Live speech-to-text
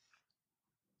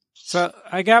So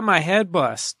I got my head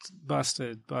busted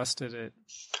it.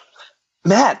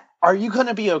 Matt, are you going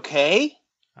to be okay?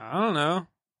 I don't know.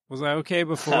 Was I okay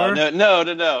before?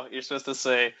 No. You're supposed to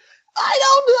say, I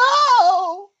don't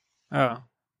know. Oh.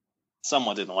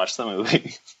 Someone didn't watch the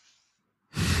movie.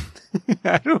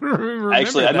 I don't remember.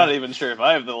 Actually, I'm not even sure if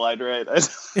I have the line right. I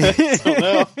don't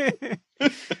know.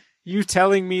 You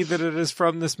telling me that it is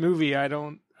from this movie, I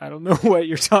don't know what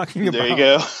you're talking about. There you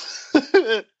go.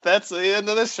 That's the end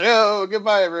of the show.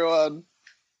 Goodbye, everyone.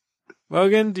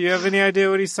 Logan, do you have any idea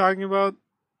what he's talking about?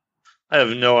 I have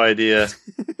no idea.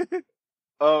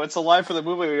 Oh, it's a line for the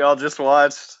movie we all just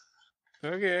watched.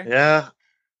 Okay. Yeah.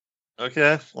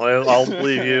 Okay. Well, I'll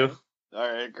believe you.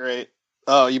 All right, great.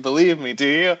 Oh, you believe me, do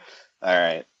you? All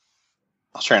right.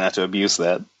 I'll try not to abuse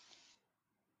that.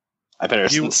 I better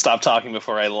stop talking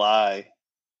before I lie.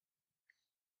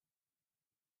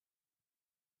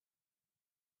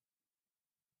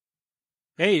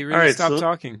 Hey, you really stopped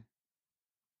talking.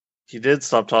 He did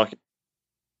stop talking.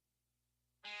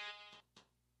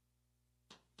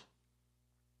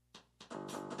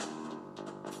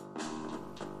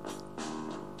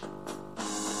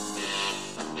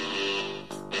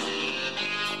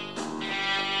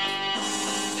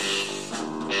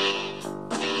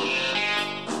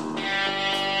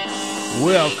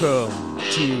 Welcome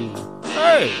to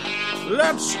Hey,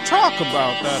 let's talk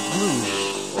about that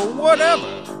movie or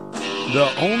whatever. The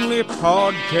only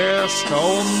podcast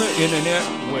on the internet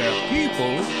where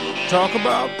people talk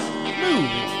about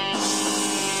movies.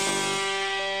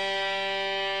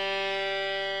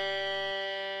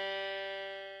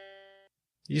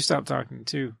 You stopped talking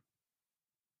too.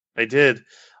 I did.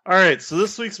 All right, so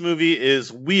this week's movie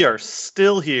is We Are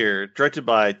Still Here, directed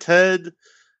by Ted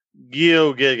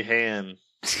Geoghegan.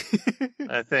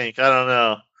 I think. I don't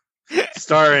know.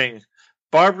 Starring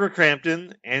Barbara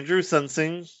Crampton, Andrew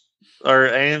Sunnig,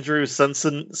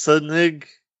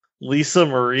 Lisa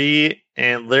Marie,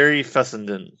 and Larry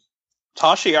Fessenden.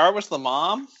 Tasha Yar was the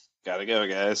mom? Gotta go,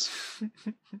 guys.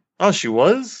 Oh, she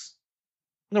was?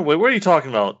 No, wait, what are you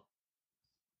talking about?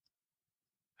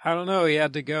 I don't know. He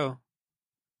had to go.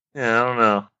 Yeah, I don't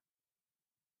know.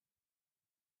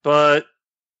 But,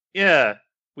 yeah,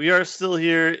 We Are Still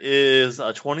Here is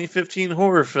a 2015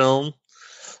 horror film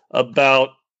about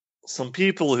some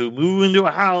people who move into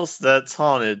a house that's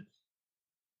haunted.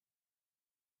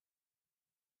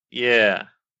 Yeah.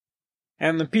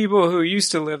 And the people who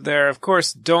used to live there, of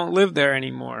course, don't live there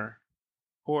anymore.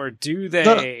 Or do they?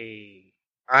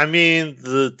 No. I mean,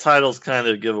 the title's kind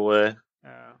of a giveaway.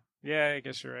 Oh, yeah, I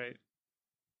guess you're right.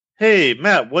 Hey,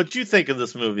 Matt, what'd you think of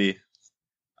this movie?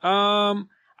 I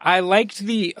liked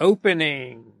the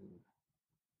opening.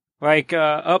 Like,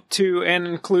 up to and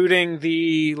including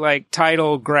the, like,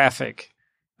 title graphic.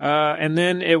 And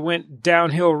then it went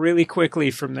downhill really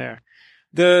quickly from there.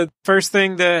 The first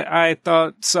thing that I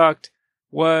thought sucked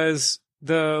was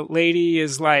the lady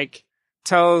is like,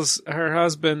 tells her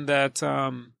husband that,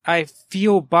 I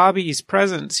feel Bobby's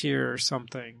presence here or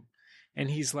something.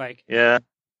 And he's like, yeah,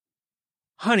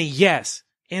 honey, yes,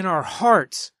 in our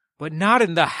hearts, but not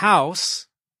in the house.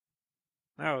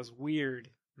 That was weird.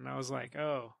 And I was like,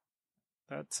 oh,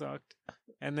 that sucked.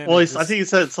 And then, I think he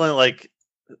said something like,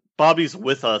 Bobby's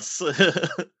with us.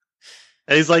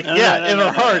 And he's like, in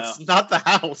our hearts, not the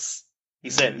house.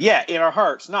 He said, yeah, in our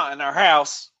hearts, not in our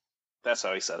house. That's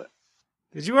how he said it.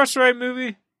 Did you watch the right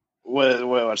movie?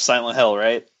 What, Silent Hill,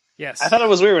 right? Yes. I thought it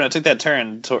was weird when I took that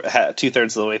turn 2/3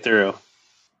 of the way through.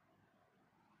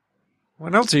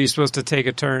 When else are you supposed to take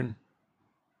a turn?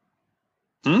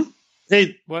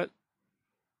 Hey, what?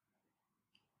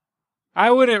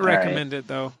 I wouldn't recommend it,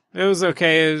 though. It was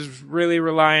okay. It was really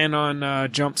relying on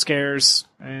jump scares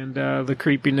and the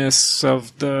creepiness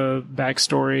of the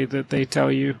backstory that they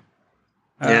tell you.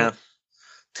 Yeah.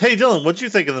 Hey, Dylan, what'd you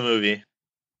think of the movie?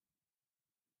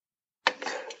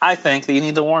 I think that you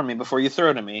need to warn me before you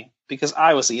throw to me, because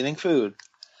I was eating food.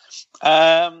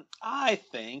 I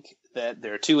think that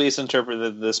there are two ways to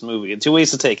interpret this movie, and two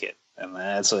ways to take it, and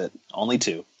that's it. Only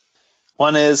two.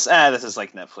 One is, this is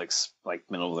like Netflix, like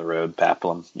middle of the road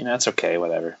paplum. You know, it's okay,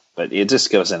 whatever. But it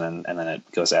just goes in and then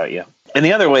it goes out you. And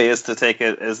the other way is to take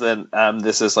it is that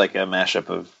this is like a mashup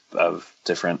of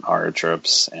different horror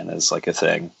tropes and is like a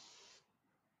thing.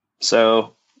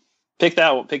 So pick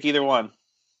either one.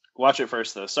 Watch it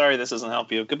first, though. Sorry, this doesn't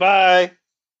help you. Goodbye.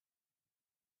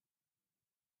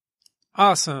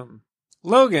 Awesome.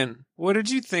 Logan, what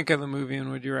did you think of the movie and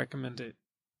would you recommend it?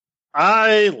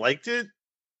 I liked it.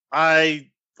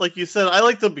 Like you said, I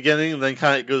like the beginning and then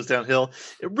kind of goes downhill.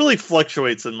 It really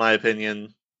fluctuates, in my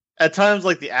opinion. At times,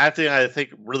 like, the acting, I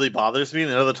think, really bothers me,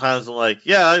 and other times I'm like,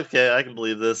 yeah, okay, I can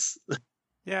believe this.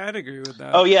 Yeah, I'd agree with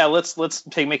that. Oh yeah, let's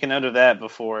make a note of that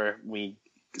before we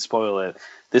spoil it.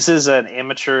 This is an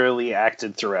amateurly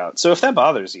acted throughout. So if that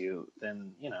bothers you,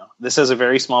 then this has a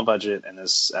very small budget and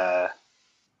is that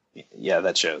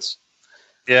shows.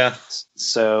 Yeah.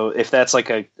 So if that's like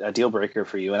a deal breaker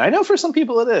for you, and I know for some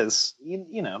people it is,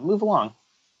 move along.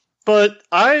 But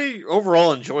I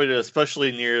overall enjoyed it,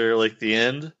 especially near like the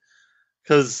end,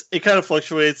 because it kind of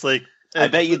fluctuates. Like I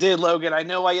bet you did, Logan. I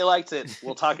know why you liked it.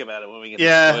 We'll talk about it when we get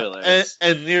to spoilers.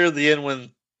 And near the end,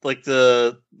 when like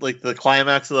the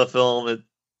climax of the film,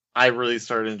 I really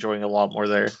started enjoying a lot more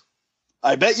there.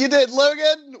 I bet you did,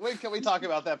 Logan. When can we talk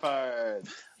about that part?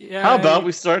 Yeah. How about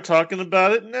we start talking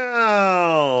about it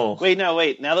now? Wait. Now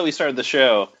that we started the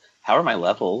show, how are my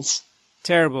levels?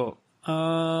 Terrible. Really?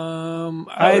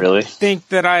 I think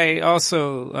that I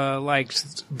also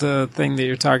liked the thing that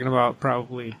you're talking about,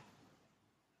 probably.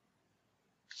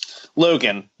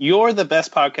 Logan, you're the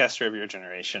best podcaster of your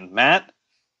generation. Matt,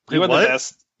 you're the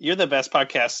best. You're the best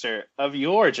podcaster of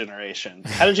your generation.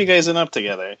 How did you guys end up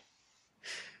together?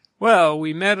 Well,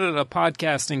 we met at a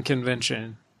podcasting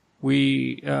convention.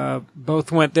 We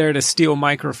both went there to steal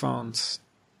microphones,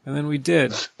 and then we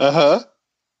did. Uh-huh.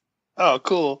 Oh,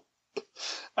 cool.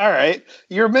 All right.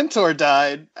 Your mentor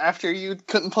died after you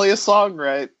couldn't play a song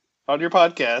right on your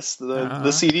podcast.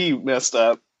 The CD messed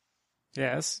up.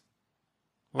 Yes.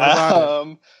 What about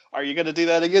it? Are you going to do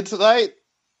that again tonight?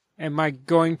 Am I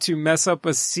going to mess up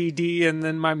a CD and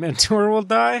then my mentor will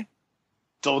die?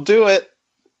 Don't do it.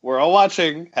 We're all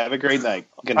watching. Have a great night.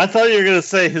 Good night. I thought you were going to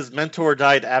say his mentor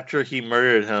died after he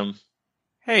murdered him.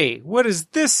 Hey, what is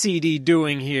this CD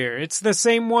doing here? It's the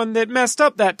same one that messed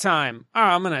up that time.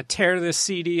 I'm going to tear this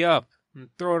CD up and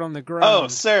throw it on the ground. Oh,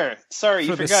 sir. Sorry,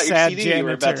 you forgot your CD you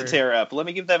were about to tear up. Let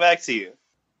me give that back to you.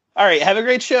 All right, have a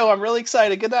great show. I'm really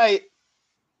excited. Good night.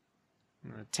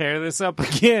 I'm going to tear this up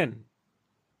again.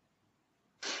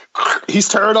 He's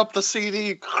tearing up the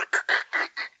CD.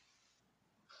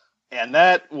 And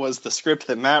that was the script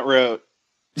that Matt wrote.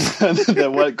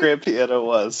 That what Grand Piano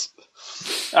was.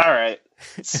 All right.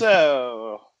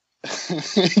 So,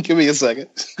 give me a second.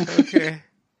 Okay.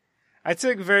 I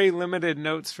took very limited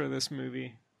notes for this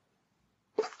movie.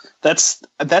 That's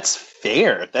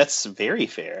fair. That's very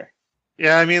fair.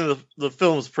 Yeah, I mean, the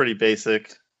film's pretty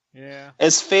basic. Yeah.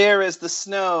 As fair as the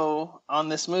snow on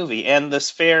this movie, and as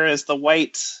fair as the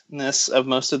whiteness of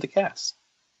most of the cast.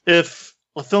 If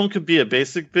a film could be a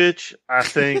basic bitch, I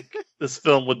think this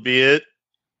film would be it.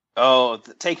 Oh,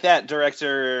 take that,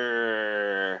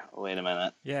 director. Wait a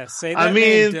minute. Yeah, say that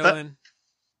name, Dylan.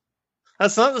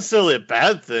 That's not necessarily a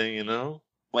bad thing, you know?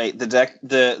 Wait,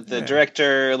 the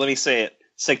director, let me say it.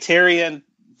 Sectarian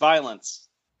violence.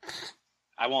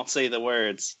 I won't say the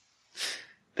words.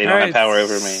 They don't have power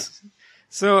over me.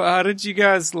 So, how did you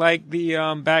guys like the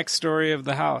backstory of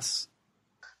the house?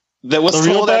 That was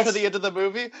told after the end of the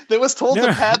movie? That was told to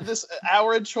pad this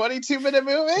hour and 22-minute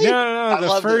movie? No,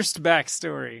 the first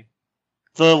backstory.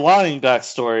 The lying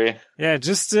backstory. Yeah,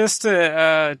 just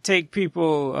to take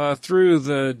people through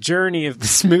the journey of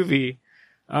this movie.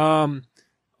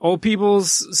 Old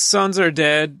people's son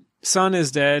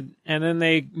is dead, and then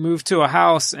they moved to a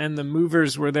house, and the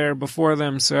movers were there before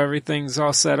them, so everything's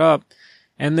all set up.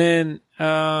 And then,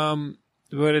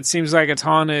 but it seems like it's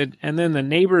haunted, and then the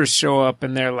neighbors show up,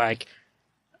 and they're like,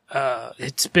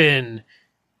 it's been,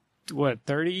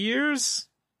 30 years?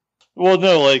 Well,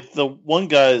 no, like, the one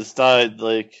guy's died,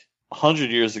 100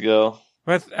 years ago.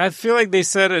 But I feel like they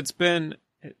said it's been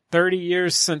 30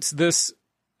 years since this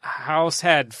house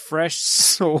had fresh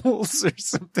souls or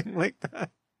something like that.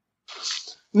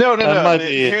 No.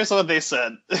 Here's what they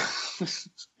said.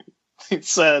 They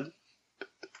said,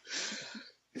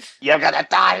 "You're gonna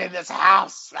die in this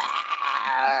house."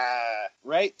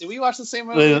 Right? Did we watch the same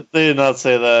movie? They did not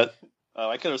say that. Oh,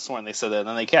 I could have sworn they said that, and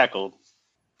then they cackled.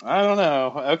 I don't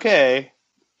know. Okay.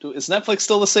 Is Netflix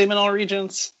still the same in all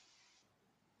regions?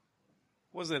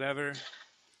 Was it ever?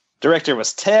 Director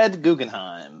was Ted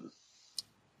Guggenheim.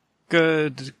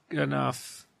 Good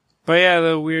enough. But yeah,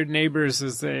 the weird neighbors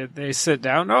as they sit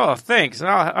down. Oh, thanks.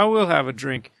 I will have a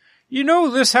drink. You know,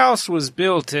 this house was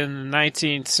built in the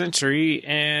 19th century,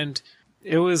 and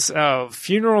it was a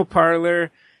funeral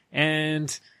parlor,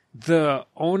 and the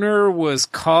owner was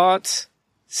caught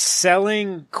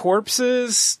selling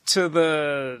corpses to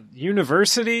the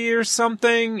university or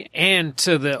something, and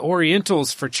to the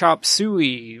Orientals for chop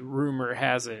suey, rumor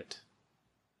has it.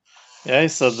 Yeah, he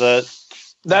said that.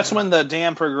 That's when the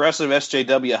damn progressive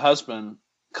SJW husband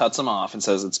cuts him off and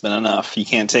says, "It's been enough. You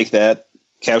can't take that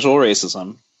casual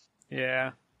racism."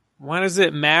 Yeah. Why does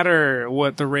it matter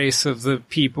what the race of the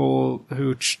people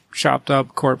who chopped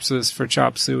up corpses for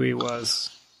chop suey was?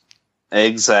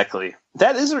 Exactly.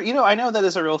 That is, I know that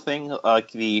is a real thing,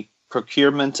 like the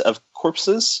procurement of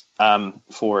corpses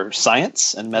for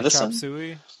science and medicine. Chop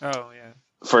suey? Oh, yeah.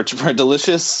 For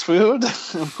delicious food,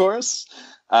 of course,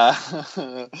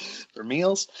 for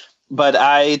meals. But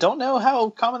I don't know how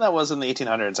common that was in the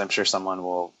 1800s. I'm sure someone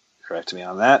will correct me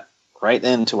on that. Right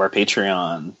into our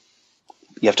Patreon.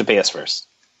 You have to pay us first.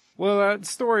 Well, that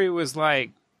story was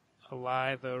like a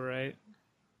lie, though, right?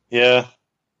 Yeah.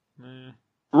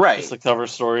 Right. It's the cover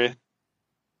story.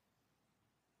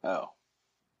 Oh.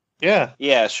 Yeah.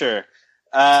 Yeah, sure.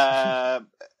 I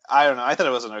don't know. I thought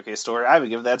it was an okay story. I would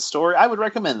give that story. I would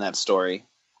recommend that story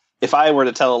if I were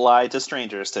to tell a lie to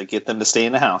strangers to get them to stay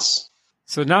in the house.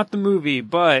 So not the movie,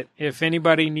 but if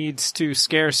anybody needs to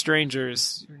scare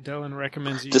strangers, Dylan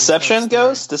recommends you. Deception,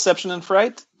 Ghost? Deception and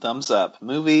Fright? Thumbs up.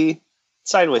 Movie,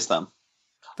 sideways thumb.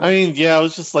 I mean, yeah, it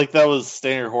was just like that was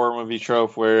standard horror movie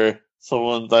trope where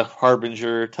someone, the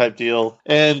harbinger type deal,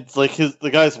 and like the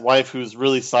guy's wife, who's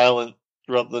really silent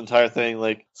throughout the entire thing,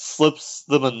 like slips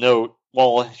them a note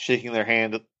while shaking their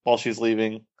hand while she's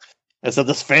leaving. And said,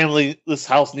 this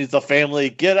house needs a family,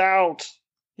 get out!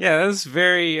 Yeah, that's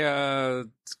very, I'm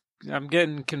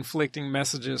getting conflicting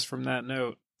messages from that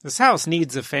note. This house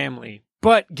needs a family,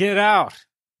 but get out!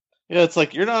 Yeah, it's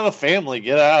like, you're not a family,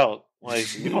 get out!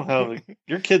 Like, you don't have,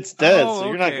 your kid's dead, so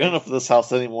you're not good enough for this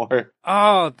house anymore.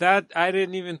 Oh, I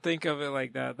didn't even think of it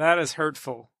like that. That is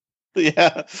hurtful.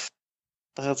 Yeah,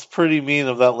 that's pretty mean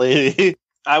of that lady.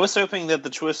 I was hoping that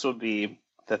the twist would be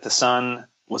that the son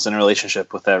was in a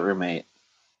relationship with that roommate.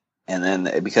 And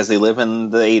then because they live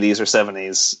in the 80s or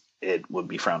 70s, it would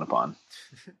be frowned upon.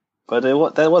 But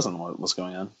that wasn't what was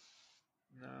going on.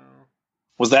 No.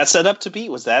 Was that set up to be?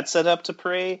 Was that set up to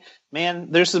prey?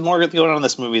 Man, there's more going on in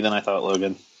this movie than I thought,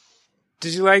 Logan.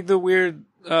 Did you like the weird,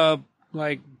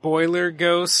 boiler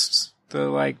ghosts?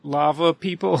 The, lava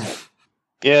people?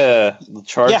 Yeah, the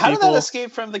charred how people. did that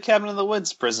escape from the Cabin in the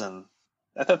Woods prison?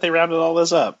 I thought they rounded all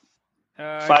this up.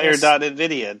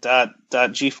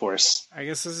 Fire.nvidia.geforce. I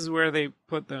guess this is where they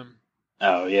put them.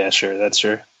 Oh, yeah, sure. That's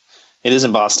true. It is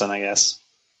in Boston, I guess.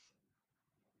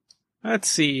 Let's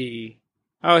see.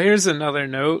 Oh, here's another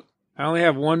note. I only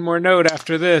have one more note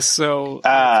after this, so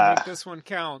let's make this one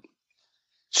count.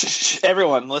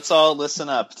 Everyone, let's all listen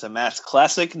up to Matt's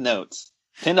classic note.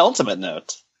 Penultimate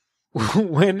note.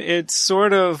 When it's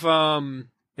sort of,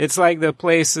 it's like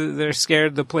they're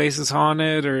scared the place is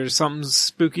haunted or something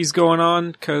spooky's going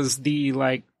on because the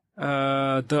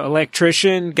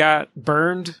electrician got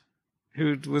burned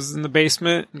who was in the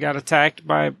basement and got attacked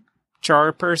by a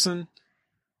char person.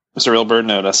 Mr. Real Bird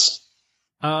notice.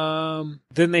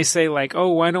 Then they say oh,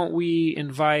 why don't we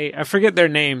invite, I forget their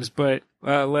names, but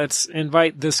let's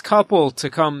invite this couple to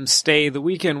come stay the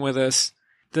weekend with us.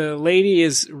 The lady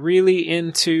is really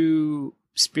into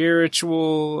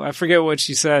spiritual, I forget what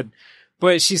she said,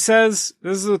 but she says,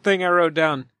 this is the thing I wrote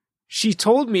down, she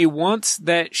told me once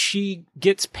that she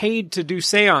gets paid to do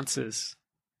seances.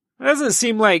 That doesn't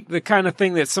seem like the kind of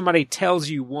thing that somebody tells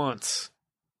you once.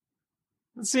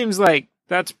 It seems like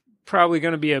that's probably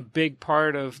going to be a big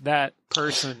part of that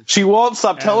person. She won't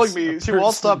stop telling me, she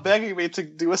won't stop begging me to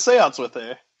do a seance with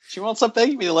her. She won't stop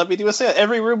begging me to let me do a seance.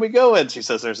 Every room we go in, she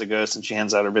says there's a ghost, and she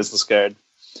hands out her business card.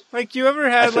 You ever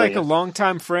had a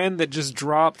longtime friend that just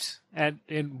dropped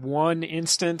in one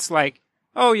instance,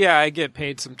 oh yeah, I get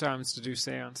paid sometimes to do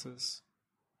seances.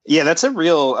 Yeah, that's a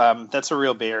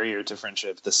real barrier to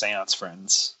friendship, the seance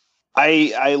friends.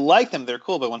 I like them, they're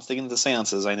cool, but once they get into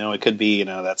seances, I know it could be,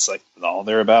 that's all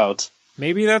they're about.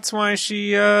 Maybe that's why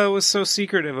she was so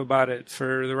secretive about it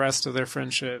for the rest of their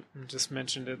friendship and just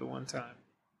mentioned it the one time.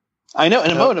 I know,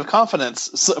 in a moment of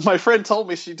confidence. So my friend told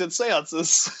me she did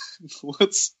seances.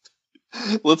 Let's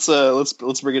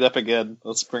bring it up again.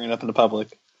 Let's bring it up into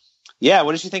public. Yeah,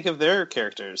 what did you think of their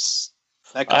characters?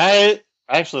 I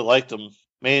actually liked them.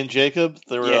 May and Jacob.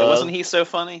 Wasn't he so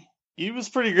funny? He was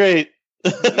pretty great.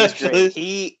 He was great.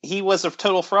 He was a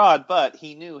total fraud, but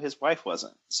he knew his wife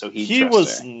wasn't, so he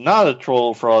was her. Not a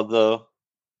troll fraud though.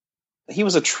 He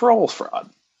was a troll fraud.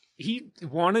 He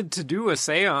wanted to do a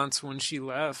seance when she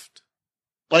left.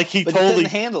 He didn't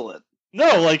handle it.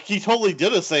 No, he totally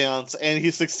did a seance and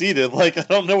he succeeded. I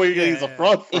don't know where you're getting a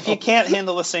fraud from. If you can't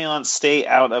handle a seance, stay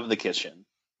out of the kitchen,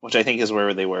 which I think is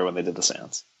where they were when they did the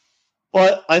seance.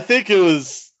 Well, I think it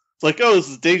was this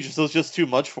is dangerous. It was just too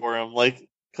much for him.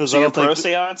 So you're pro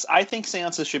seance? I think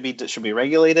seances should be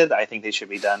regulated. I think they should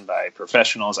be done by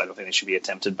professionals. I don't think they should be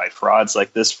attempted by frauds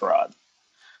like this fraud.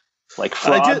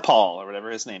 Fraud Paul, or whatever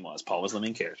his name was. Paul was the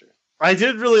main character. I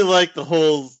did really like the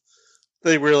whole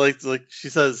thing where, she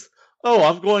says, "Oh,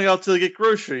 I'm going out to get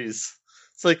groceries."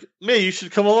 It's May, you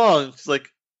should come along. She's like,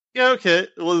 Yeah, okay.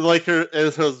 Well, like her, and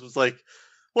it was like,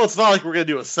 well, it's not like we're gonna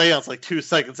do a seance like 2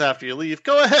 seconds after you leave.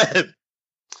 Go ahead.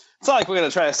 It's not like we're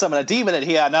gonna try to summon a demon in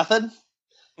here. Nothing.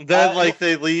 Then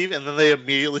they leave, and then they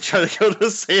immediately try to go to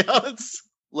a seance.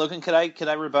 Logan, could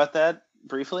I rebut that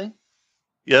briefly?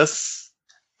 Yes.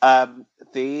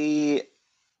 It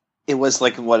was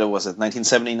like, what was it,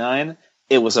 1979?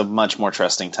 It was a much more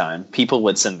trusting time. People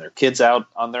would send their kids out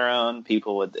on their own.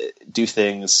 People would do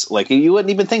things like you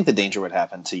wouldn't even think the danger would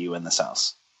happen to you in this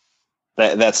house.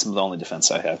 That's the only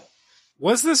defense I have.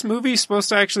 Was this movie supposed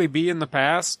to actually be in the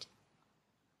past?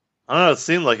 I don't know. It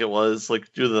seemed like it was,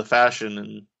 like, due to the fashion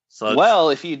and such. Well,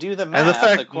 if you do the math, and the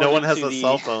fact no one has a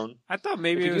cell phone. I thought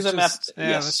maybe it was just... Yeah,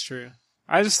 yes. That's true.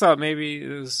 I just thought maybe it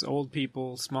was old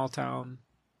people, small town.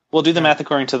 We'll do the math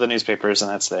according to the newspapers,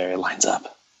 and that's there. It lines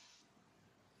up.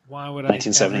 Why would I ever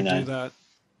do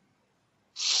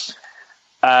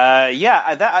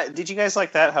that? Did you guys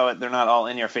like that? How they're not all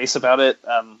in your face about it,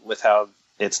 with how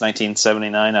it's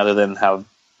 1979, other than how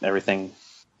everything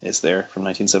is there from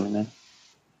 1979.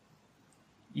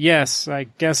 Yes, I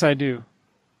guess I do.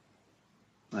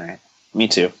 All right, me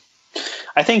too.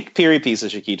 I think period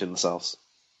pieces should keep to themselves.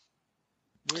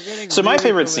 We're getting so my really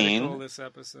favorite political scene. This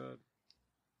episode.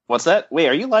 What's that? Wait,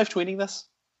 are you live tweeting this?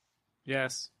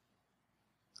 Yes.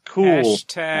 Cool.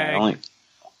 Hashtag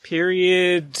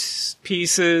period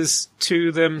pieces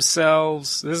to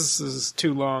themselves. This is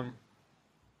too long.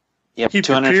 Yep, Keep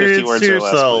 250 words to or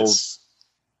less, yourselves.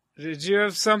 please. Did you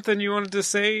have something you wanted to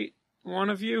say, one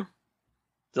of you?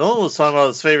 Dylan was talking about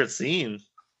his favorite scene.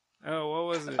 Oh, what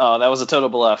was it? Oh, that was a total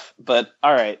bluff. But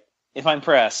all right, if I'm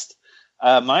pressed,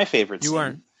 my favorite scene. You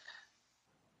weren't.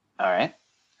 All right.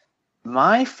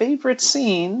 My favorite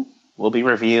scene will be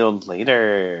revealed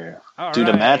later due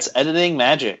to Matt's editing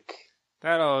magic.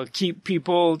 That'll keep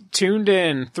people tuned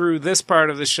in through this part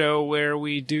of the show where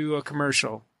we do a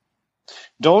commercial.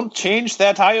 Don't change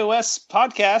that iOS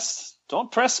podcast.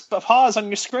 Don't press pause on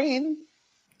your screen.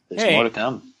 There's more to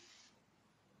come.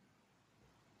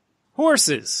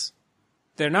 Horses.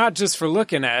 They're not just for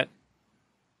looking at.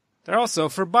 They're also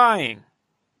for buying.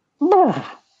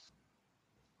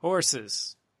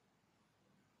 Horses.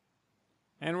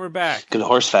 And we're back. Go to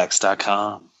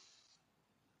horsefacts.com.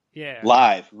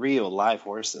 Yeah. Real live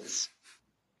horses.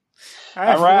 I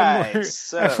have All right.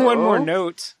 I have one more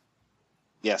note.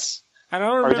 Yes. I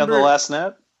don't remember. Are we done the last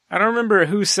note? I don't remember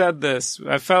who said this.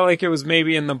 I felt like it was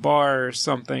maybe in the bar or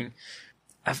something.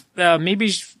 Maybe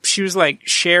she was like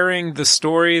sharing the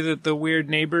story that the weird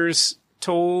neighbors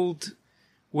told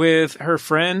with her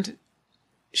friend.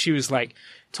 She was like,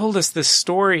 told us this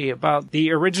story about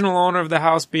the original owner of the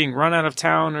house being run out of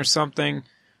town or something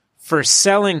for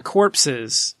selling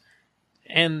corpses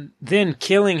and then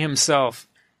killing himself.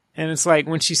 And it's like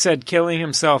when she said killing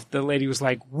himself, the lady was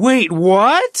like, wait,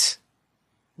 what?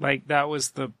 Like that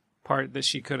was the part that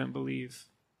she couldn't believe.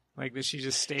 Like that she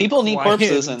just stayed People need quiet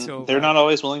corpses and they're not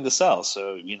always willing to sell.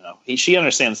 So, she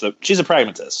understands that she's a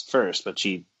pragmatist first, but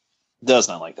she does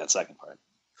not like that second part.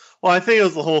 Well, I think it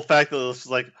was the whole fact that it was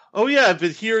like, oh yeah, I've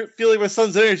been here feeling my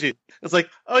son's energy. It's like,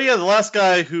 oh yeah, the last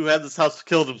guy who had this house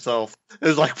killed himself. It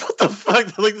was like, what the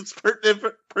fuck? Like, it's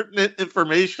pertinent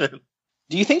information.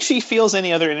 Do you think she feels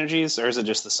any other energies, or is it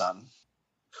just the son?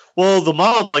 Well, the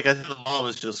mom, I think the mom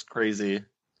is just crazy.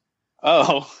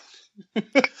 Oh.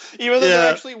 Even though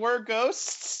there actually were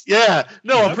ghosts? Yeah.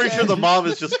 No, I'm pretty sure the mom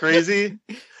is just crazy.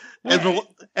 And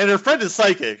her friend is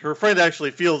psychic. Her friend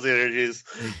actually feels the energies,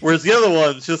 whereas the other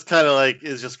one's just kind of like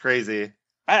is just crazy.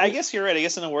 I guess you're right. I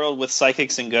guess in a world with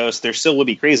psychics and ghosts, there still would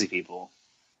be crazy people.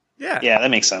 Yeah,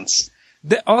 that makes sense.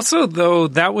 Also, though,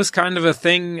 that was kind of a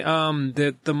thing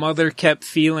that the mother kept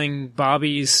feeling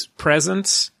Bobby's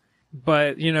presence,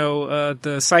 but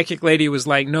the psychic lady was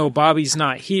like, "No, Bobby's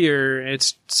not here.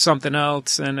 It's something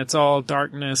else, and it's all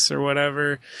darkness or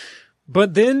whatever."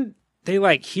 But then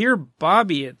they hear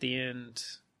Bobby at the end.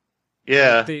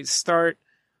 Yeah. They start.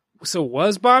 So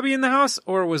was Bobby in the house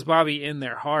or was Bobby in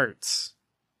their hearts?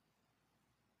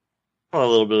 Well, a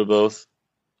little bit of both.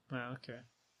 Oh, okay.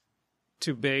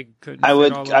 Too big. Couldn't. I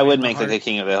would make the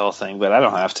king of the hill thing, but I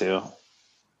don't have to,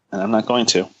 and I'm not going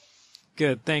to.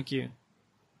 Good. Thank you,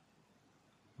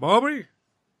 Bobby.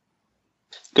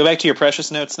 Go back to your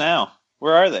precious notes now.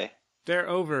 Where are they? They're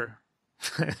over.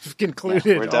 I've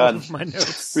concluded we're done. all of my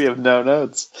notes. We have no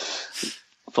notes.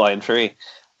 Flying free.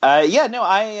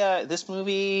 This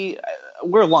movie,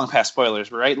 we're long past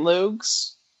spoilers, right,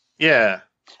 Logs? Yeah.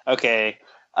 Okay.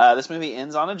 This movie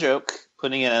ends on a joke,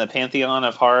 putting it in a pantheon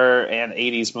of horror and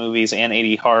 80s movies and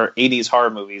 80s horror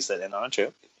movies that end on a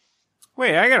joke.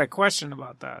 Wait, I got a question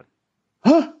about that.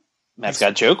 Huh? Matt's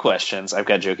got joke questions. I've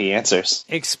got jokey answers.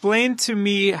 Explain to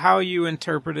me how you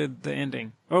interpreted the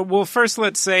ending. Oh, well, first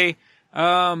let's say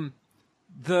it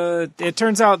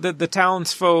turns out that the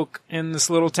townsfolk in this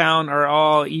little town are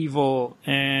all evil,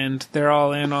 and they're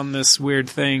all in on this weird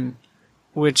thing,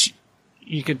 which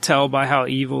you could tell by how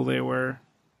evil they were.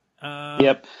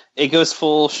 Yep, it goes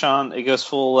full Sean. It goes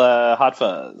full Hot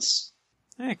Fuzz.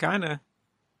 Kind of.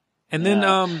 And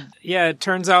then, it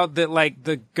turns out that, like,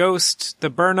 the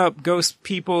burn-up ghost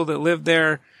people that lived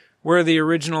there were the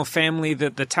original family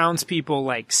that the townspeople,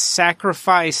 like,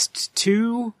 sacrificed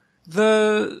to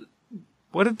the,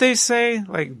 what did they say?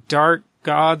 Like, dark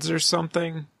gods or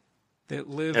something that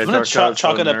lived. I'm going to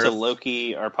chalk it up to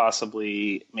Loki, or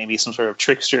possibly maybe some sort of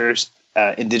trickster,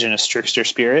 indigenous trickster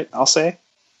spirit, I'll say.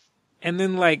 And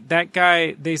then, like, that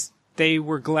guy, they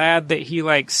were glad that he,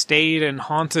 like, stayed and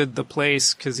haunted the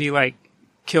place because he, like,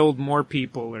 killed more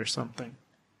people or something.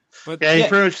 But he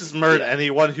pretty much just murdered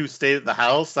anyone who stayed at the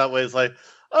house. That way it's like,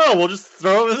 oh, we'll just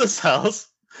throw him in this house,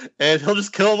 and he'll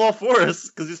just kill them all for us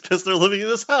because he's pissed they're living in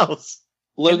this house.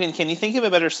 Logan, can you think of a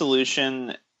better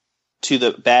solution to the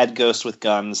bad ghost with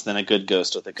guns than a good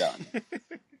ghost with a gun?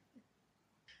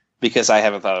 Because I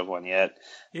haven't thought of one yet.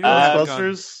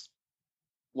 Ghostbusters?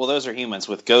 Well, those are humans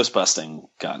with ghost-busting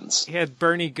guns. He had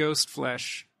Bernie Ghost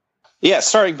Flesh. Yeah,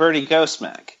 starring Bernie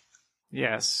Ghostmack.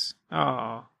 Yes.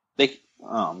 Oh.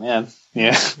 Oh, man.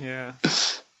 Yeah. Yeah.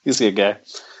 He's a good guy.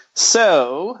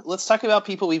 So, let's talk about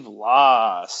people we've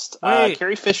lost.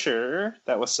 Carrie Fisher,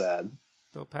 that was sad.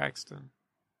 Bill Paxton,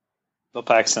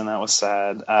 that was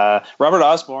sad. Robert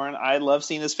Osborne, I love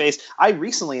seeing his face. I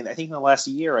recently, I think in the last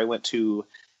year, I went to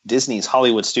Disney's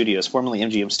Hollywood Studios, formerly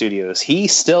MGM Studios. He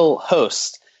still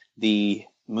hosts the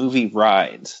movie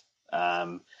ride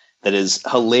that is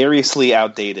hilariously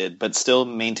outdated, but still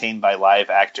maintained by live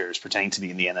actors pretending to be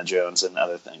Indiana Jones and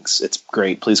other things. It's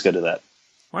great. Please go to that.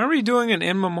 Why are we doing an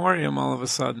in memoriam all of a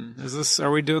sudden?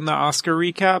 Are we doing the Oscar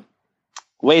recap?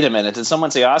 Wait a minute. Did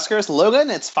someone say Oscars? Logan,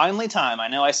 it's finally time. I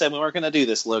know I said we weren't going to do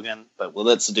this, Logan, but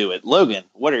let's do it. Logan,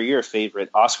 what are your favorite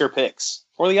Oscar picks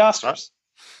for the Oscars?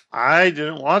 I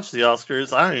didn't watch the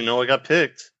Oscars. I don't even know what got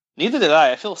picked. Neither did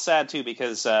I. I feel sad, too,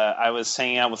 because I was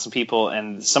hanging out with some people,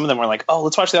 and some of them were like, oh,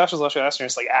 let's watch the Oscars.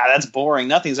 It's like, that's boring.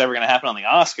 Nothing's ever going to happen on the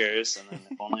Oscars. And then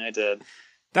if only I did.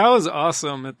 That was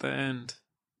awesome at the end.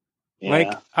 Yeah.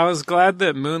 Like, I was glad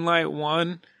that Moonlight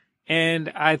won,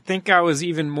 and I think I was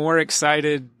even more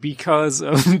excited because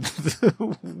of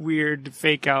the weird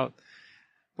fake out.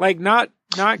 Like, not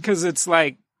because it's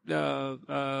like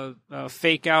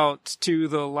fake out to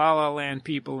the La La Land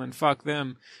people and fuck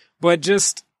them, but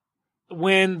just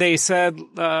when they said,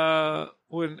 who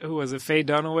was it, Faye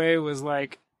Dunaway was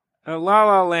like, La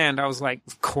La Land, I was like,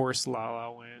 of course La La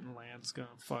Land's gonna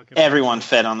fucking... Everyone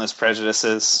fed on those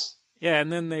prejudices. Yeah,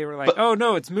 and then they were like, oh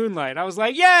no, it's Moonlight. I was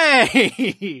like,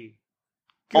 yay!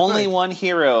 Only one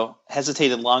hero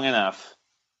hesitated long enough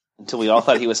until we all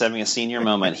thought he was having a senior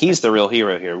moment. He's the real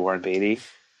hero here, Warren Beatty.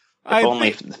 If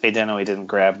only Faye Dunaway didn't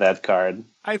grab that card.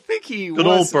 I think he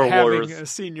was having a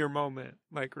senior moment,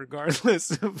 like,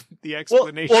 regardless of the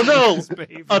explanation. Well, no.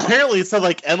 Apparently it said,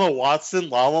 like, Emma Watson,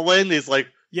 La La Land. He's like,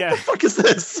 what the fuck is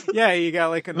this? Yeah, he got,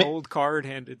 like, an old card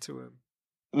handed to him.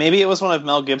 Maybe it was one of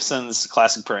Mel Gibson's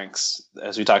classic pranks,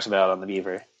 as we talked about on The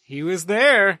Beaver. He was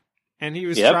there, and he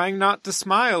was trying not to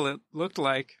smile, it looked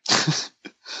like.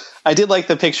 I did like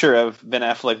the picture of Ben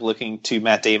Affleck looking to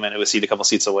Matt Damon, who was seated a couple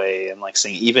seats away, and like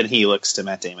saying, even he looks to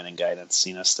Matt Damon in guidance,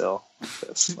 still.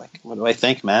 It's like, what do I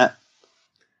think, Matt?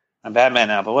 I'm Batman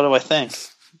now, but what do I think?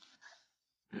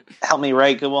 Help me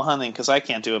write Good Will Hunting, because I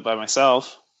can't do it by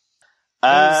myself.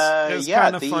 It was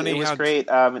kind of funny. It was great.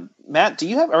 Matt, do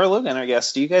you have, or Logan, I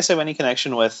guess, do you guys have any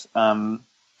connection with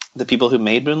the people who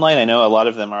made Moonlight? I know a lot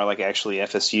of them are like actually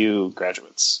FSU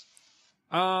graduates.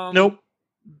 Nope.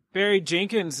 Barry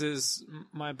Jenkins is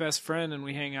my best friend, and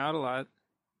we hang out a lot.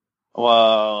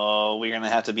 Well, we're going to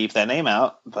have to beep that name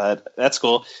out, but that's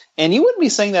cool. And you wouldn't be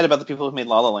saying that about the people who made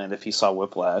La La Land if you saw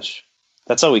Whiplash.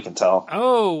 That's all we can tell.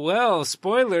 Oh, well,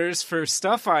 spoilers for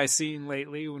stuff I've seen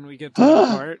lately when we get to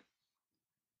that part.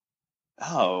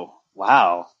 Oh,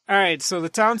 wow. All right, so the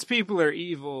townspeople are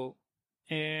evil,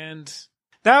 and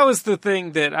that was the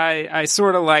thing that I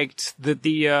sort of liked, that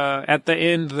at the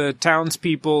end, the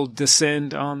townspeople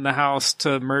descend on the house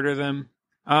to murder them.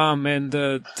 And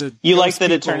you like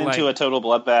that it turned into a total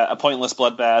bloodbath, a pointless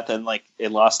bloodbath, and like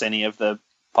it lost any of the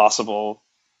possible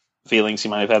feelings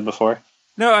you might have had before?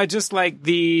 No, I just like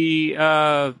the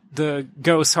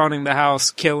ghosts haunting the house,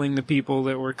 killing the people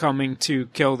that were coming to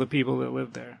kill the people that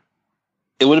lived there.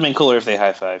 It would have been cooler if they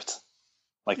high-fived.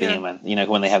 Like the human.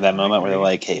 When they have that moment where they're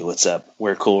like, hey, what's up?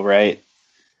 We're cool, right?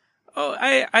 Oh,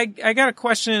 I got a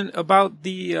question about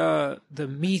the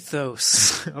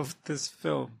mythos of this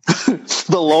film.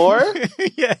 The lore?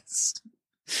 Yes.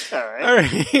 All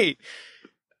right.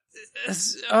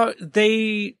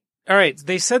 All right.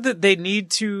 They said that they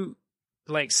need to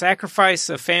like sacrifice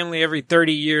a family every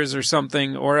 30 years or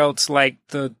something, or else like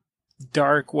the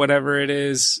dark whatever it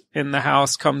is in the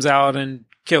house comes out and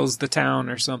kills the town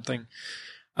or something.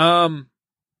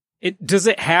 Does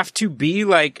it have to be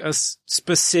like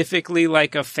specifically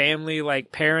like a family,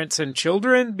 like parents and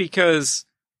children? Because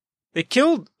they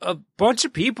killed a bunch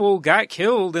of people, got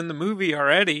killed in the movie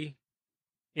already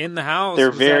in the house. They're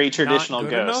Was very that traditional not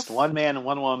good ghosts. enough? One man and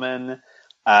one woman,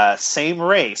 same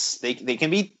race. They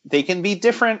can be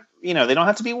different. You know, they don't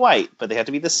have to be white, but they have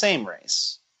to be the same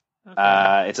race.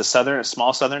 Okay. It's a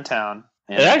small southern town.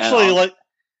 It actually,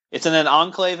 it's in an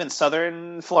enclave in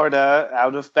southern Florida,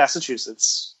 out of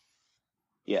Massachusetts.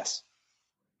 Yes.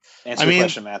 Answer your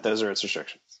question, Matt. Those are its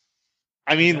restrictions.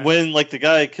 I mean, when like the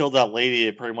guy killed that lady,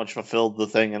 it pretty much fulfilled the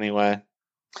thing anyway.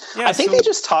 Yeah, I think they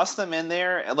just toss them in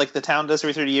there, like the town does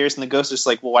every 30 years, and the ghost is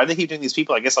like, well, why do they keep doing these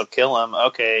people? I guess I'll kill them.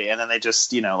 Okay. And then they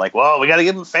just, like, well, we got to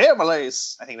give them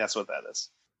families. I think that's what that is.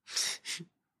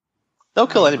 They'll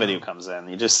kill anybody who comes in.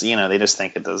 You just, they just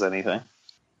think it does anything.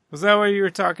 Was that what you were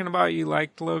talking about? You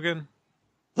liked Logan?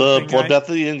 The bloodbath at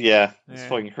the end? Yeah. It's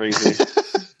fucking crazy.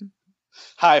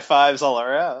 High fives all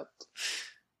around.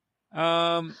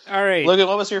 All right. Logan,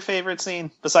 what was your favorite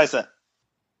scene besides that?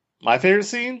 My favorite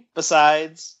scene?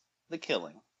 Besides the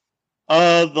killing.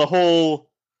 The whole...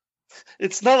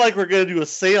 It's not like we're going to do a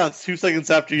seance 2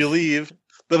 seconds after you leave,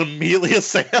 then immediately a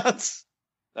seance.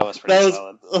 That was pretty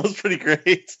solid. That was pretty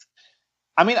great.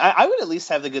 I mean, I would at least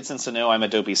have the good sense to know I'm a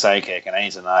dopey sidekick, and I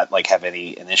need to not, like, have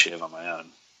any initiative on my own.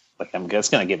 Like, it's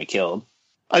going to get me killed.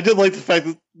 I did like the fact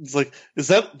that it's like,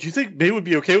 do you think May would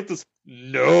be okay with this?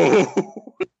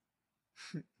 No.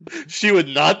 She would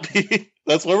not be.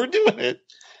 That's why we're doing it.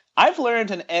 I've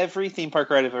learned in every theme park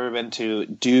ride I've ever been to,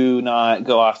 do not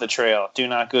go off the trail. Do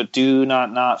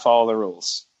not follow the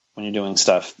rules when you're doing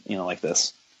stuff, like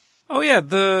this. Oh yeah,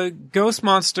 the ghost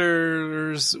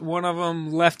monsters, one of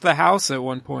them left the house at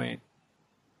one point.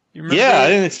 You remember I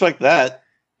didn't expect that.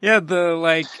 Yeah,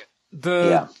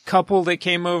 the couple that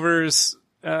came over's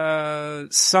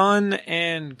son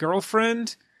and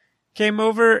girlfriend came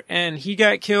over, and he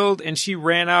got killed, and she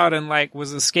ran out and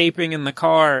was escaping in the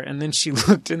car, and then she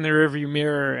looked in the rearview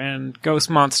mirror, and Ghost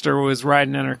Monster was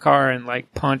riding in her car and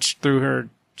punched through her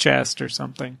chest or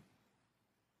something.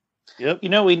 Yep.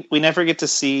 We never get to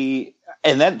see,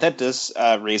 and that does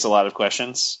raise a lot of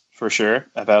questions for sure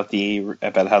about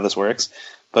how this works.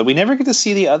 But we never get to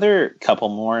see the other couple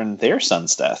mourn their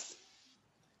son's death.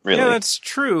 Really? Yeah, that's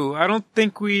true. I don't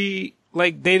think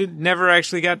they never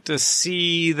actually got to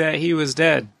see that he was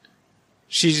dead.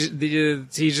 He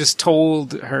just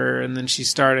told her, and then she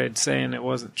started saying it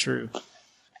wasn't true.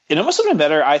 It almost would have been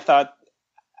better, I thought,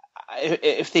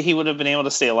 if he would have been able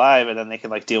to stay alive, and then they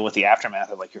could deal with the aftermath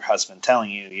of your husband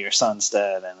telling you your son's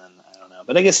dead, and then I don't know.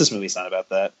 But I guess this movie's not about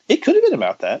that. It could have been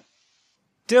about that.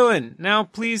 Dylan, now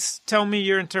please tell me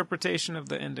your interpretation of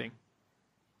the ending.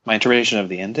 My interpretation of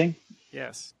the ending?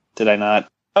 Yes. Did I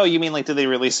not? Oh, you mean did they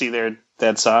really see their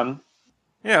dead son?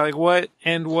 Yeah, what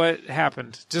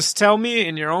happened? Just tell me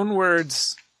in your own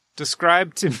words.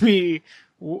 Describe to me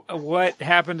what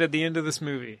happened at the end of this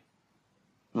movie.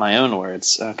 My own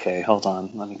words. Okay, hold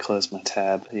on. Let me close my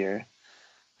tab here.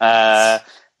 No,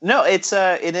 it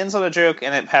ends on a joke,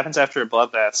 and it happens after a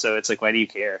bloodbath. So it's why do you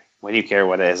care? Why do you care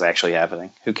what is actually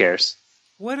happening? Who cares?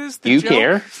 What is the joke? You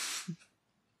care?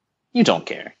 You don't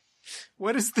care.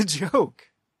 What is the joke?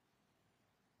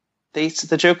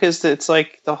 The joke is that it's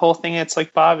the whole thing. It's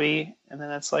Bobby, and then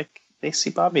it's they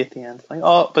see Bobby at the end.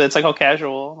 But it's all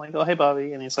casual. Oh, hey,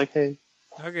 Bobby, and he's hey.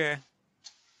 Okay.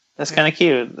 That's kind of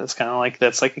cute. That's kind of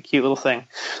that's a cute little thing.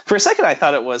 For a second, I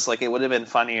thought it was it would have been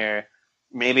funnier.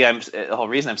 Maybe the whole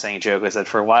reason I'm saying joke is that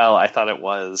for a while I thought it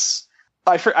was.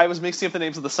 I was mixing up the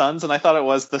names of the sons, and I thought it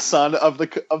was the son of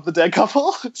the dead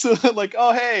couple. So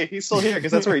oh hey, he's still here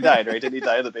because that's where he died, right? Didn't he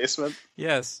die in the basement?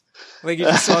 Yes. You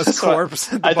just saw his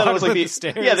corpse at the bottom of the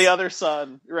stairs. Yeah, the other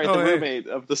son, right? The roommate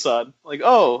of the son.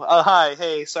 Hi,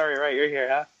 hey, sorry, right? You're here,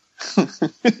 huh?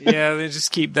 Yeah, they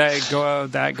just keep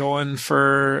that going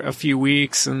for a few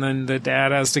weeks, and then the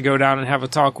dad has to go down and have a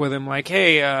talk with him.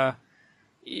 Hey,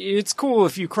 it's cool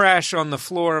if you crash on the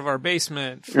floor of our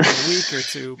basement for a week or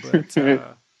two, but you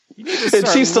need to start. And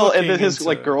she's still, and then his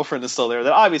into... girlfriend is still there.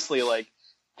 That obviously,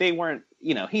 they weren't.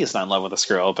 He is not in love with this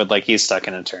girl, but he's stuck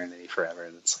in eternity forever.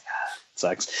 And it's it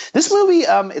sucks. This movie,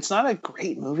 it's not a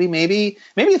great movie. Maybe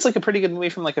it's a pretty good movie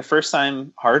from a first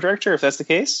time horror director, if that's the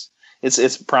case.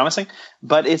 It's promising,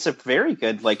 but it's a very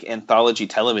good like anthology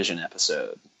television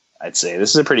episode. I'd say this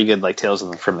is a pretty good like Tales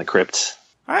from the Crypt.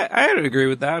 I'd agree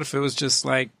with that if it was just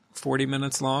like 40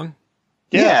 minutes long.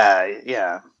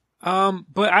 Yeah.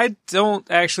 But I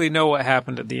don't actually know what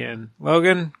happened at the end.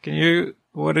 Logan,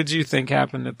 what did you think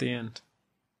happened at the end?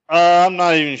 I'm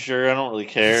not even sure. I don't really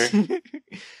care.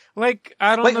 Like,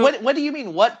 I don't know. What do you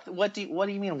mean? What do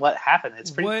you mean? What happened?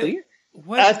 It's pretty clear.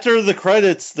 After the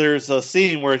credits, there's a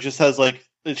scene where it just has like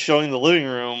it's showing the living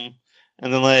room,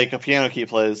 and then like a piano key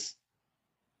plays.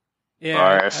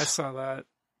 Yeah, I saw that.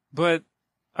 But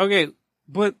okay,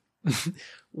 but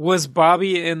was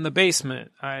Bobby in the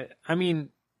basement? I mean,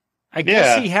 I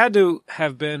guess he had to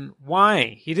have been.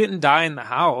 Why? He didn't die in the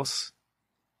house.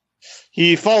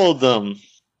 He followed them.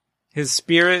 His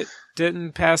spirit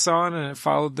didn't pass on and it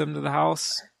followed them to the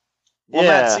house? Well,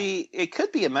 Matt, see, it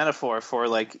could be a metaphor for,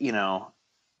 like, you know,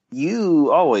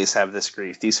 you always have this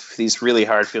grief. These really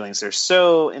hard feelings. They're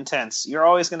so intense. You're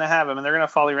always going to have them, and they're going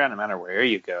to follow you around no matter where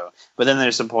you go. But then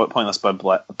there's a pointless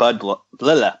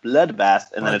bloodbath,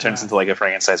 and then it turns into, like, a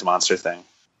Frankenstein's monster thing.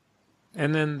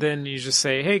 And then you just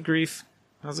say, hey, grief,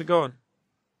 how's it going?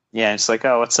 Yeah, it's like,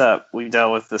 oh, what's up? We've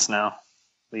dealt with this now.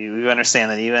 We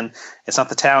understand that even it's not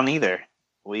the town either.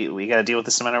 We got to deal with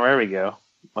this no matter where we go.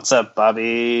 What's up,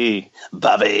 Bobby?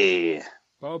 Bobby.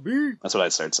 That's what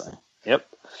I'd start saying. Yep.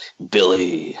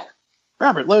 Billy.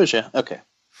 Robert Loggia. Okay.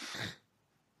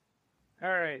 All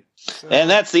right. So... And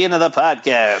that's the end of the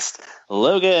podcast.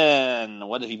 Logan,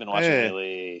 what have you been watching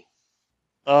lately?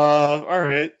 All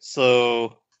right.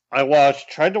 So I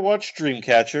tried to watch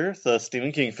Dreamcatcher, the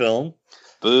Stephen King film.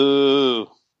 Boo.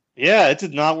 Yeah, it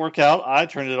did not work out. I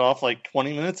turned it off like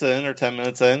 20 minutes in or 10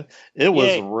 minutes in. It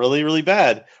was really, really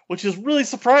bad, which is really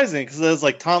surprising because there's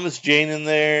like Thomas Jane in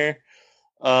there.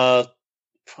 Who's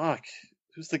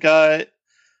the guy? It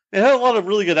had a lot of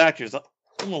really good actors. I'm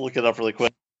going to look it up really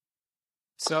quick.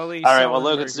 Sully. All right, while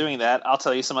Logan's doing that, I'll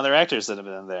tell you some other actors that have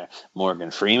been in there.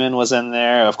 Morgan Freeman was in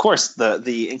there. Of course,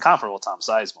 the incomparable Tom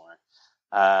Sizemore.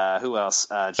 Who else?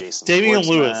 Jason Damian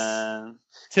Lewis.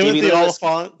 Timothy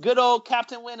Oliphant. Good old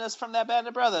Captain Winters from that Band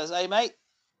of Brothers, hey, mate?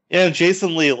 Yeah,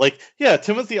 Jason Lee.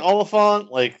 Timothy Oliphant,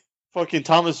 fucking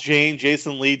Thomas Jane,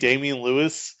 Jason Lee, Damian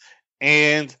Lewis,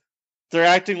 and their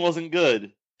acting wasn't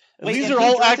good. Wait, these are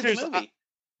all actors.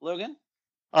 Logan?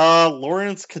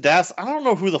 Lawrence Kadas. I don't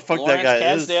know who the fuck that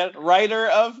guy is. Writer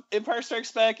of Empire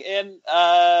Strikes Back and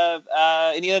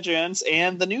Indiana Jones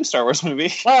and the new Star Wars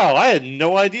movie. Wow, I had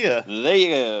no idea. There you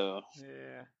go. Yeah.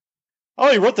 Oh,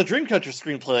 he wrote the Dreamcatcher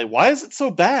screenplay. Why is it so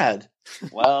bad?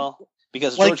 Well,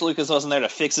 because George Lucas wasn't there to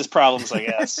fix his problems, I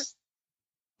guess.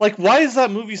 Why is that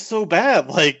movie so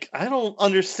bad? I don't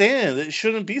understand. It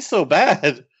shouldn't be so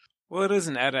bad. Well, it is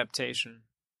an adaptation.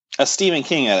 A Stephen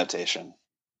King adaptation.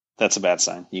 That's a bad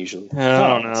sign, usually. I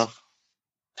don't know.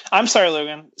 I'm sorry,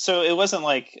 Logan. So it wasn't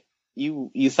like you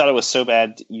thought it was so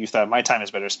bad, you thought my time is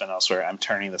better spent elsewhere. I'm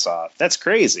turning this off. That's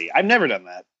crazy. I've never done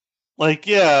that.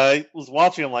 I was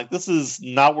watching. I'm like, this is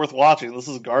not worth watching. This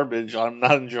is garbage. I'm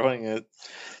not enjoying it.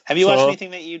 Have you watched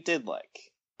anything that you did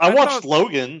like? I watched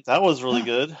Logan. That was really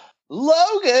good.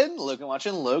 Logan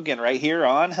watching Logan right here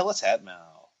on Helitatmo.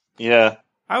 Yeah.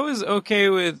 I was okay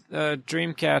with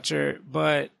Dreamcatcher,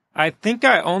 but I think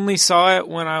I only saw it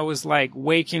when I was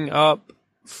waking up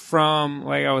from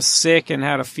I was sick and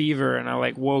had a fever, and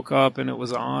I woke up and it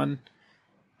was on.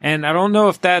 And I don't know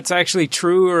if that's actually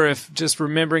true or if just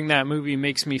remembering that movie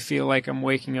makes me feel like I'm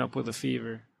waking up with a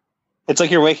fever. It's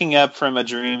like you're waking up from a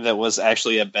dream that was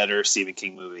actually a better Stephen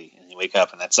King movie, and you wake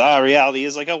up and that's reality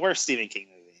is a worse Stephen King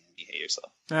movie, and you hate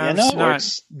yourself. I'm just not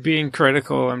being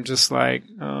critical. I'm just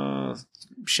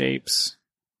shapes.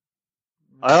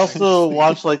 I also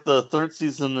watched the third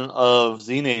season of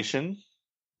Z Nation.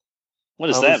 What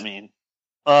does that mean?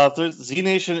 Z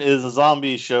Nation is a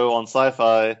zombie show on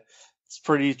Sci-Fi. It's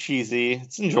pretty cheesy.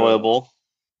 It's enjoyable.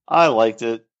 I liked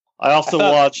it. I also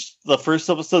watched the first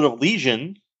episode of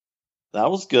Legion.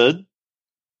 That was good.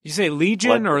 You say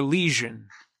Legion or Legion?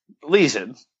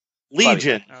 Legion.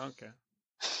 Legion. Oh, okay.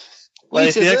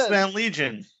 The X-Men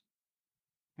Legion.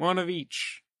 One of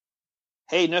each.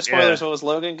 Hey, no spoilers. Yeah. What was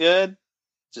Logan good?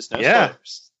 Just no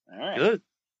spoilers. All right. Good.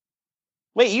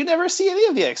 Wait, you never see any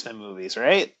of the X-Men movies,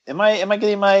 right? Am I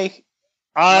getting my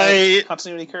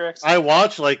continuity correct? I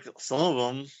watched some of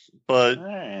them, but all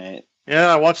right. Yeah,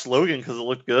 I watched Logan because it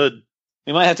looked good.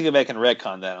 We might have to go back and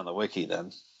retcon that on the wiki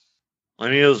then. I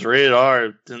mean, it was rated R.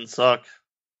 It didn't suck.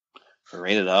 For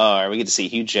rated R, we get to see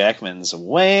Hugh Jackman's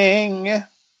wing. Yeah,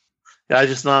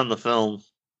 just not in the film.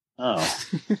 Oh.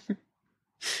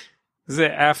 Is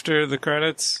it after the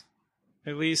credits?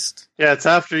 at least. Yeah, it's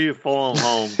after you follow him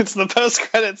home. It's the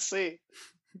post-credit scene.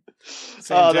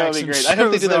 Sam That would be Jackson great. I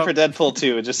hope they do shows that up. for Deadpool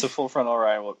too. Just a full frontal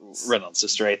Ryan Reynolds,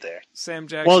 just right there. Sam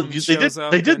Jackson Well, they shows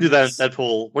up. did do that in his-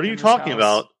 Deadpool. What are in you his talking house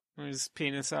about? with his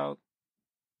penis out.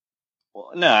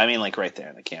 Well, no, I mean like right there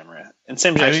in the camera. And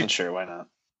Sam Jackson, sure, why not?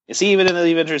 Is he even in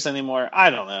the Avengers anymore? I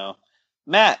don't know.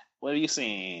 Matt, what have you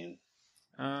seen?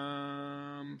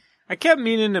 I kept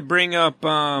meaning to bring up.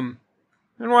 Been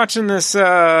watching this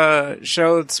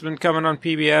show that's been coming on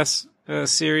PBS, a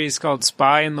series called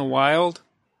Spy in the Wild.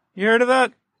 You heard of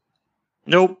that?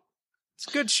 Nope. It's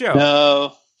a good show.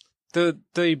 No.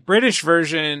 The British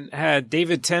version had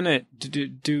David Tennant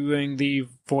doing the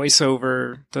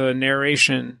voiceover, the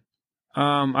narration.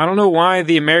 I don't know why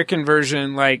the American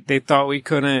version, like, they thought we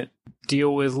couldn't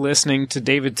deal with listening to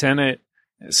David Tennant.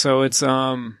 So it's,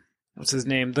 what's his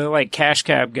name? The, like, cash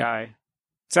cab guy.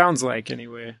 Sounds like,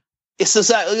 anyway. It's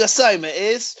exactly the same, it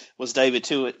is. Was David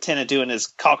Tennant doing his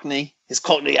Cockney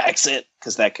accent?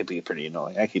 Because that could be pretty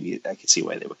annoying. I could see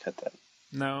why they would cut that.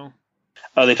 No.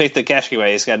 Oh, they picked the cash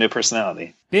guy. He's got no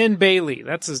personality. Ben Bailey,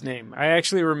 that's his name. I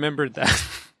actually remembered that.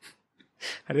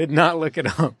 I did not look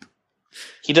it up.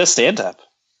 He does stand-up.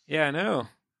 Yeah, I know.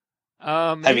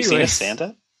 Have you seen a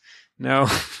stand-up? No.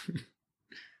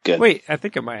 Good. Wait, I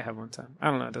think I might have one time. I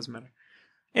don't know. It doesn't matter.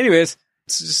 Anyways,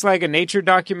 it's just like a nature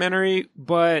documentary,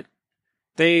 but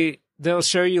they'll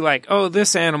show you like, oh,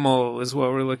 this animal is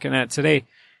what we're looking at today.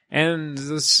 And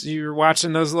you're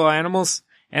watching those little animals.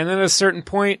 And then at a certain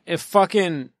point, a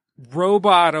fucking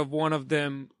robot of one of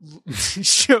them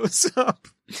shows up.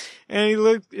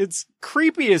 And it's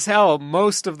creepy as hell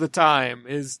most of the time,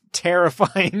 is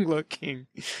terrifying looking.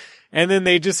 And then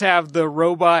they just have the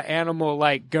robot animal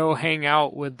like go hang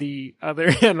out with the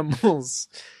other animals.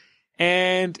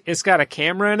 And it's got a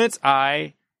camera in its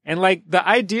eye. And like the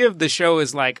idea of the show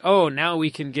is like, oh, now we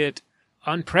can get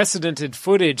unprecedented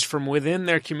footage from within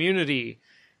their community.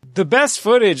 The best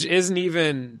footage isn't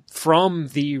even from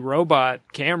the robot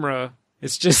camera.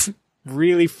 It's just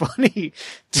really funny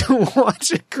to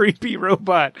watch a creepy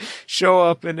robot show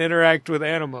up and interact with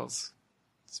animals.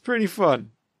 It's pretty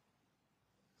fun.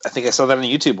 I think I saw that on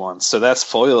YouTube once. So that's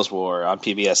Foils War on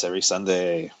PBS every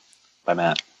Sunday by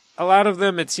Matt. A lot of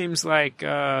them, it seems like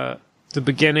the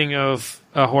beginning of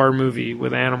a horror movie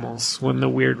with animals when the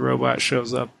weird robot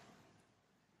shows up.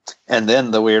 And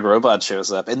then the weird robot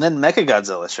shows up. And then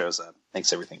Mechagodzilla shows up.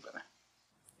 Makes everything better.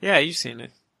 Yeah, you've seen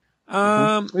it.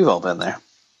 We've all been there.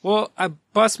 Well, I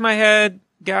bust my head,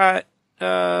 got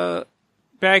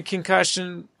bad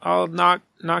concussion, all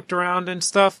knocked around and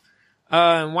stuff.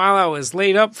 And while I was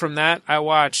laid up from that, I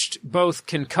watched both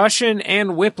Concussion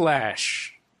and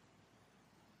Whiplash.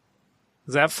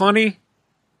 Is that funny?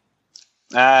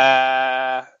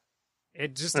 It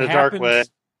just In a happened. dark way.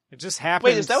 It just happened.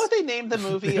 Wait, is that what they named the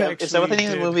movie? It Is that what they named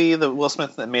actually the movie that Will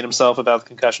Smith that made himself about the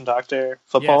concussion doctor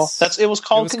football? Yes. It was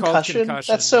called It was called Concussion.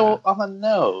 Concussion, That's so yeah. on the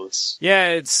nose. Yeah,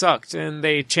 it sucked, and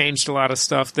they changed a lot of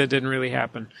stuff that didn't really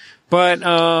happen. But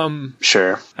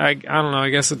Sure. I don't know. I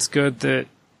guess it's good that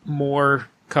more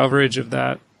coverage of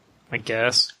that. I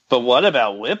guess But what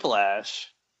about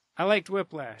Whiplash? I liked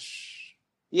Whiplash.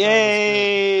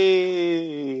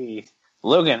 Yay!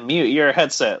 Logan, mute your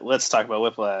headset. Let's talk about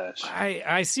Whiplash.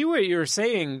 I see what you were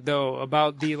saying though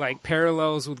about the like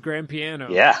parallels with Grand Piano.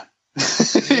 Yeah.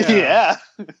 Yeah. Yeah.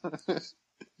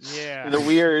 Yeah. In a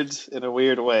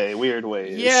weird way. Weird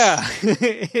ways. Yeah,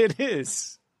 it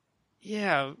is.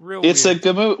 Yeah, real. It's weird. a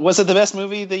good movie. Was it the best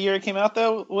movie the year it came out,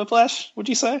 though, Whiplash, would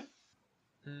you say?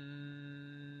 I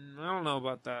don't know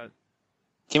about that.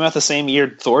 Came out the same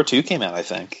year Thor 2 came out, I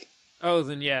think. Oh,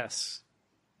 then yes.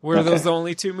 Were Okay. those the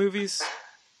only two movies?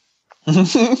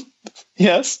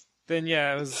 Yes. Then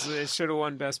yeah, it should have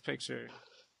won Best Picture.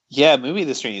 Yeah, movie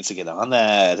industry needs to get on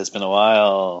that. It's been a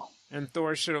while. And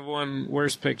Thor should have won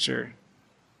Worst Picture.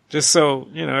 Just so,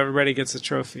 everybody gets a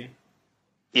trophy.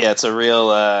 Yeah, it's a real,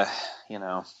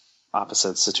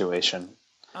 opposite situation.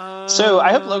 So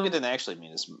I hope Logan didn't actually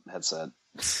mean his headset.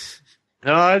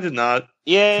 No, I did not.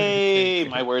 Yay!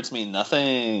 My words mean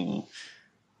nothing.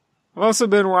 I've also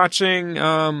been watching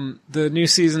the new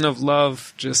season of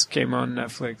Love just came on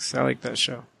Netflix. I like that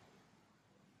show.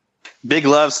 Big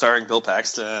Love starring Bill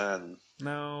Paxton.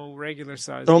 No, regular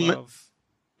size Don't Love.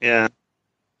 Yeah.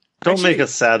 Don't Actually- make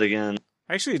us sad again.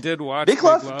 I actually did watch Big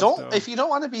Love, though. if you don't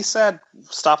want to be sad,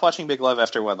 stop watching Big Love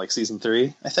after season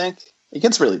 3, I think. It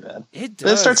gets really bad. It does.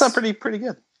 But it starts out pretty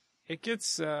good. It gets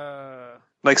So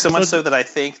much so that I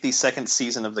think the second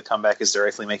season of The Comeback is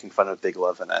directly making fun of Big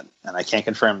Love in it. And I can't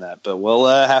confirm that, but we'll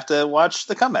have to watch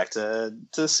The Comeback to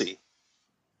see.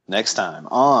 Next time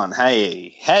on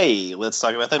Hey, let's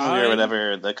talk about that movie or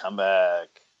whatever, The Comeback.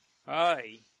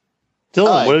 Hi.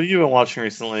 Dylan, what have you been watching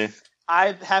recently?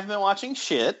 I haven't been watching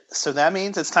shit, so that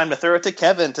means it's time to throw it to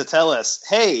Kevin to tell us,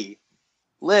 hey,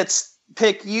 let's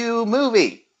pick you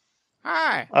movie.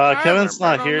 Hi. Kevin's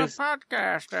not here. On the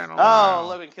podcast in a while.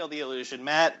 Logan killed the illusion.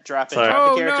 Matt, drop it. Sorry.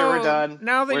 Drop the character. No. We're done.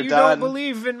 Now that We're you done. don't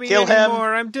believe in me Kill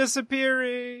anymore, him. I'm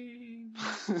disappearing.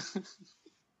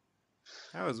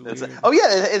 That was weird.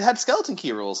 It had skeleton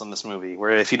key rules in this movie,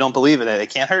 where if you don't believe in it, it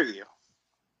can't hurt you.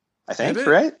 I think,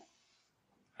 right?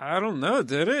 I don't know.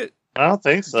 Did it? I don't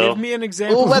think so. Give me an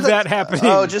example of that happening.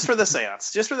 Oh, just for the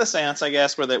seance. Just for the seance, I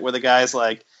guess, where the guy's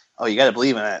like, oh, you got to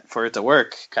believe in it for it to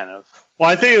work, kind of. Well,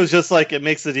 I think it was just like it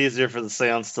makes it easier for the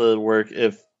seance to work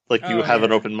if you have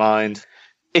an open mind.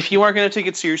 If you aren't going to take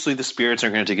it seriously, the spirits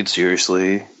aren't going to take it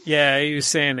seriously. Yeah, he was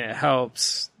saying it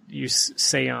helps. Use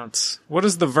seance. What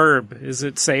is the verb? Is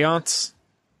it seance?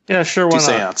 Yeah, sure, why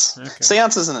not? Seance. Okay.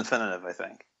 Seance is an infinitive, I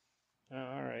think. Oh,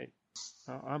 all right.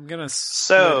 I'm going to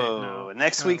So,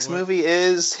 next week's movie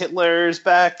is Hitler's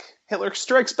Back. Hitler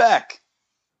Strikes Back.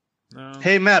 No.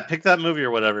 Hey, Matt, pick that movie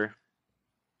or whatever.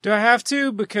 Do I have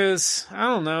to? Because, I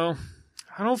don't know.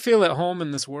 I don't feel at home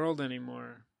in this world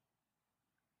anymore.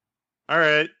 All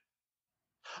right.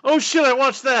 Oh, shit, I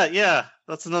watched that. Yeah,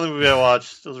 that's another movie I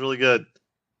watched. It was really good.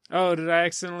 Oh, did I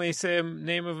accidentally say a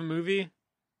name of a movie?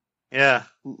 Yeah.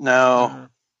 No.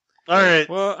 All right.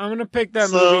 Well, I'm going to pick that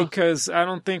movie because I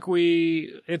don't think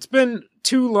it's been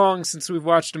too long since we've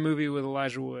watched a movie with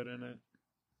Elijah Wood in it.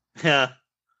 Yeah.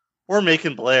 Or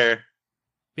Macon Blair.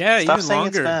 Yeah, Stop even saying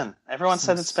longer. It's been. Everyone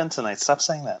said it's been tonight. Stop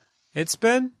saying that. It's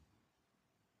been?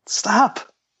 Stop.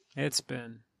 It's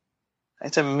been. I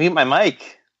have to mute my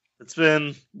mic. It's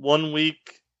been 1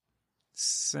 week.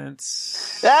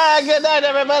 Since... good night,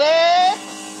 everybody!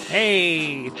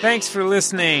 Hey, thanks for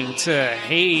listening to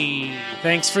Hey,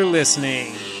 thanks for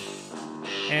listening.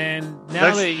 And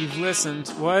now that you've listened,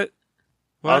 what?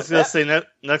 I was going to say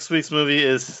next week's movie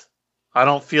is I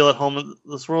Don't Feel at Home in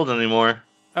This World Anymore.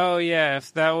 Oh, yeah,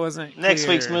 if that wasn't clear. Next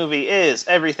week's movie is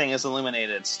Everything is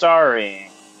Illuminated, starring...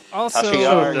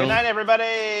 good night,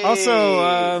 everybody!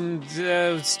 Also,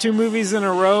 it's 2 movies in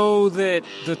a row that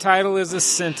the title is a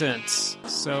sentence.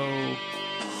 So,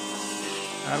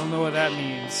 I don't know what that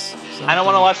means. I don't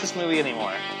want to watch this movie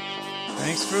anymore.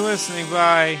 Thanks for listening.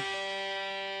 Bye.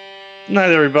 Good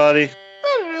night, everybody.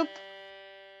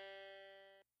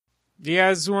 Do you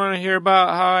guys want to hear about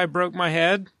how I broke my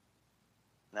head?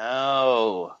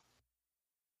 No.